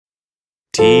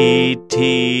T,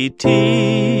 T,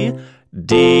 T,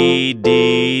 D,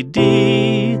 D,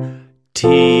 D,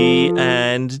 T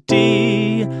and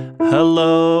D,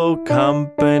 hello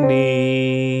company.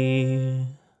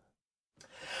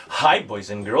 Hi, boys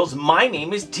and girls, my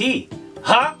name is T.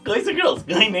 Huh, boys and girls,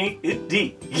 my name is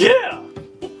D. Yeah!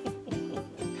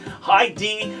 Hi,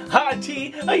 D. Hi,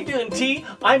 T. How you doing, T?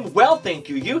 I'm well, thank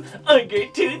you. You? I'm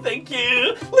great, too, thank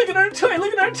you. Look at our toy,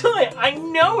 look at our toy. I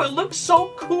know, it looks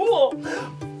so cool.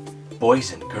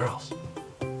 Boys and girls,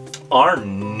 our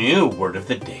new word of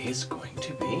the day is going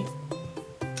to be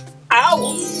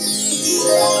owl.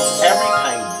 Every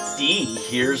time D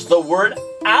hears the word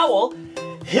owl,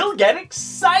 he'll get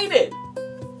excited.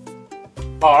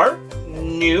 Our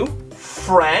new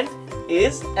friend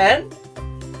is an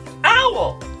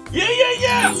owl. Yeah, yeah,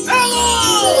 yeah!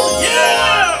 Owl!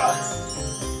 Yeah!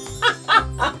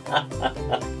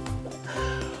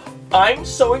 I'm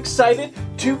so excited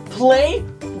to play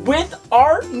with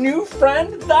our new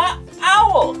friend, the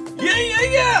owl. Yeah, yeah,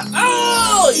 yeah!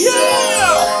 Owl!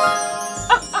 Yeah!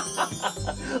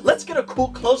 Let's get a cool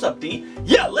close-up, D.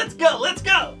 Yeah, let's go, let's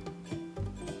go!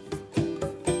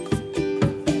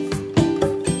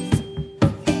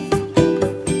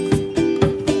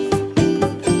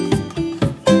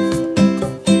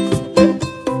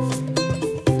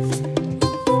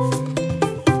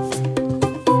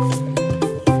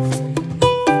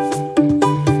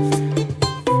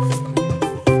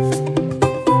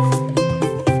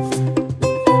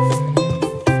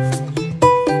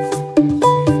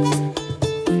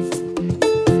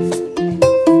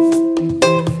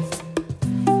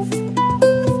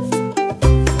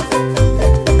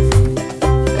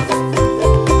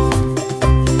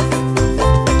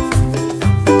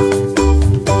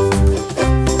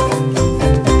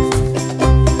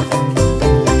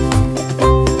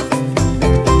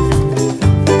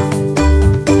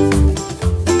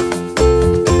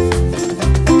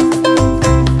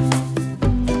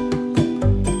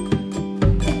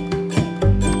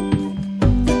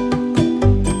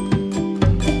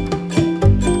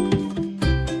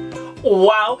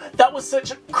 Wow, that was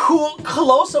such a cool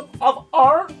close-up of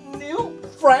our new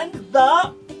friend,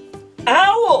 the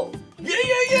owl. Yeah,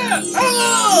 yeah, yeah!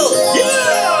 Owl!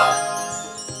 Yeah!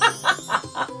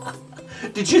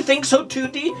 Did you think so too,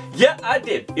 D? Yeah, I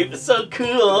did. It was so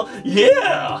cool.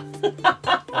 Yeah!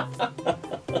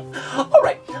 All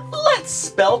right, let's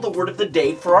spell the word of the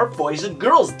day for our boys and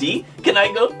girls, D. Can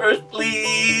I go first,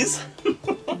 please?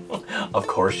 Of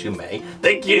course you may.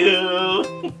 Thank you.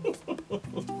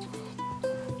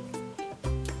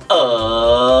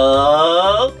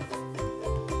 O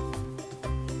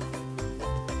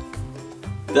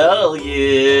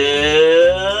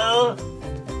W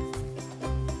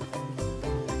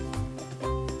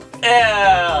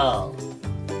L.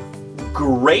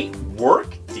 Great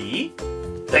work, D.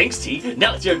 Thanks, T.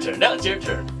 Now it's your turn. Now it's your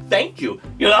turn. Thank you.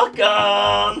 You're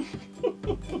welcome.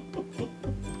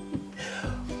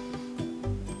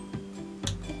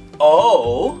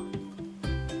 O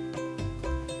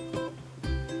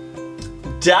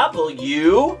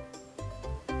W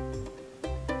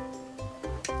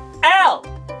L.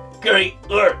 Great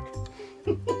work.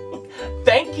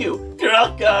 Thank you. You're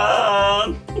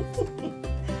welcome.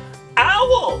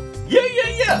 Owl. Yeah, yeah,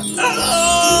 yeah.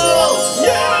 Owl.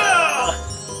 Yeah.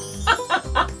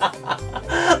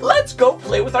 Let's go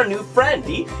play with our new friend,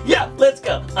 D. Yeah, let's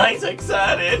go. I'm so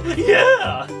excited.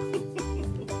 Yeah.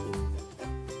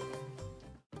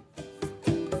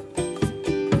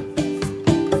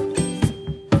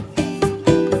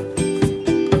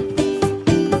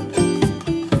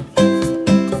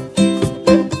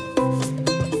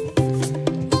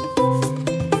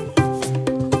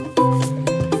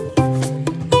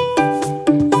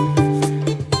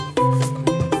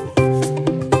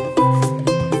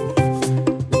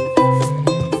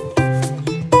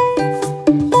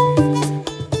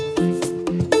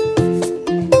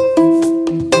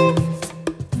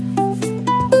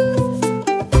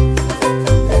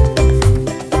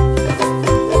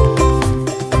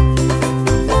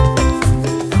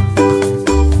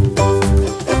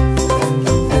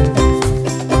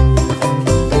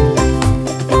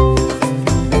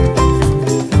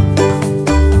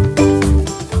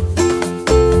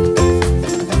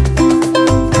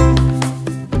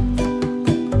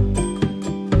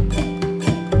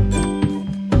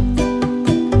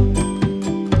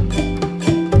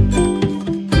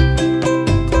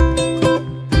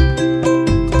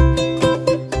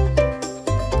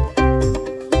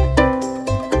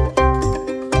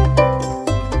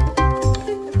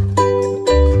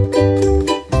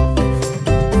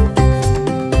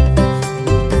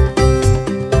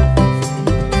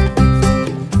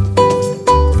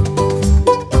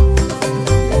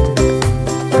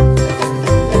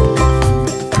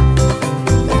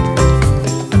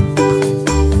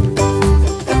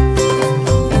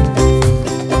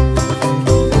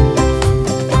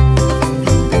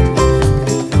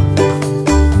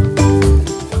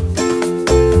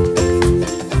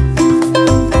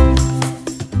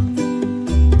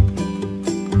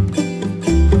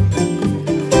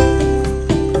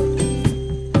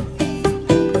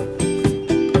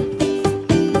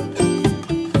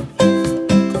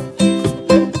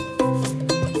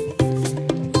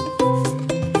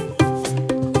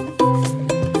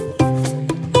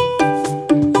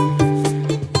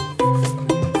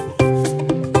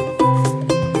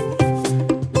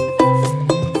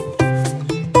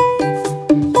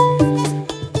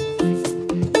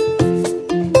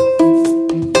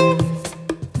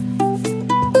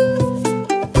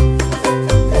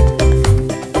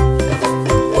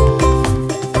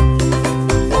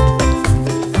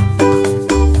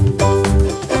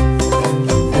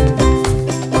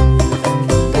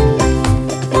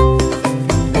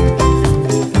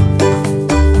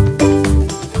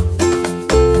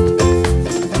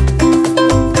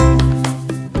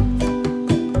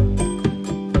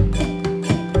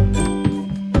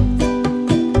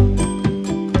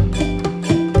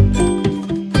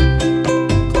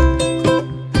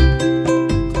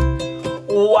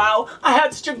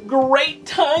 great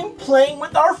time playing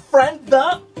with our friend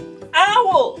the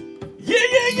owl.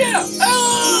 Yeah.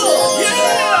 Owl,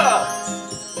 yeah.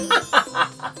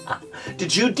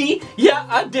 Did you, Dee? Yeah,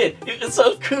 I did. It was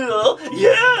so cool.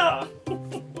 Yeah.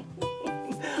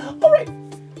 All right.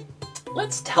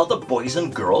 Let's tell the boys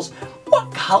and girls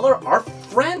what color our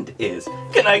friend is.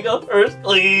 Can I go first,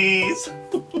 please?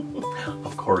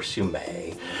 Of course you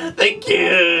may. Thank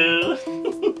you.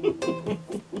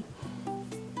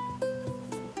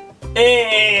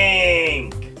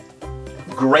 Ink.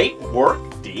 Great work,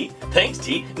 Dee. Thanks,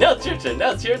 T. Now it's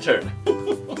your turn.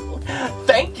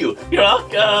 Thank you. You're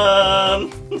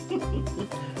welcome.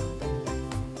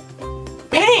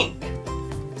 Pink.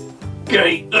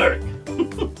 Great work.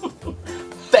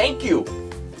 Thank you.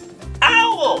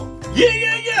 Owl.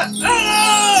 Yeah.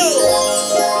 Owl.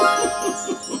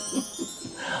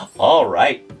 All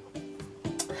right.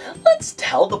 Let's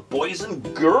tell the boys and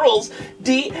girls,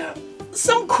 Dee,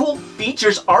 some cool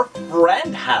features our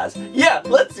friend has. Yeah,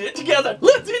 let's do it together.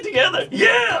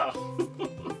 Yeah.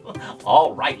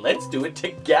 All right, let's do it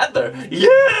together.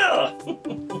 Yeah.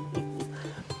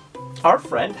 Our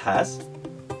friend has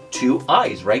 2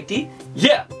 eyes, right, Dee?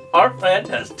 Yeah, our friend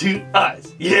has 2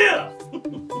 eyes. Yeah.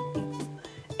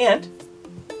 And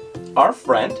our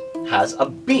friend has a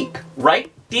beak,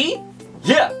 right, Dee?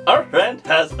 Yeah, our friend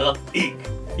has a beak.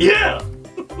 Yeah.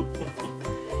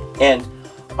 And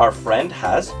our friend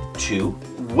has 2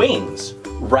 wings,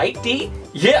 right, Dee?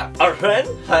 Yeah, our friend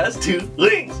has 2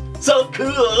 wings. So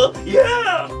cool,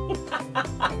 yeah.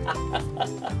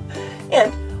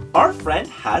 And our friend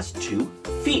has 2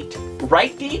 feet,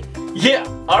 right, Dee? Yeah,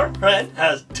 our friend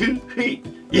has 2 feet.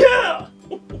 Yeah.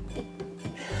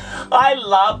 I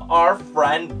love our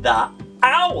friend the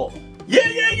owl.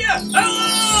 Yeah.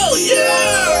 Owl,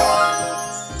 yeah.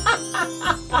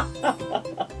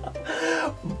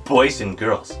 Boys and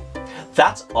girls,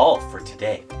 that's all for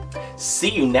today. See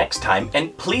you next time,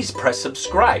 and please press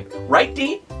subscribe, right,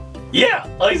 Dee? Yeah,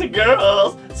 boys and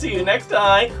girls, see you next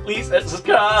time. Please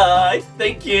subscribe.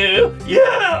 Thank you.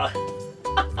 Yeah.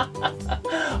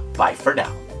 Bye for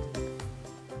now.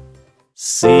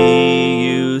 See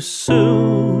you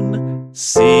soon.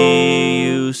 See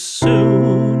you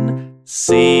soon.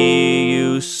 See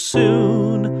you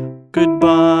soon.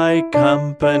 Goodbye,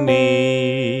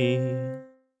 company.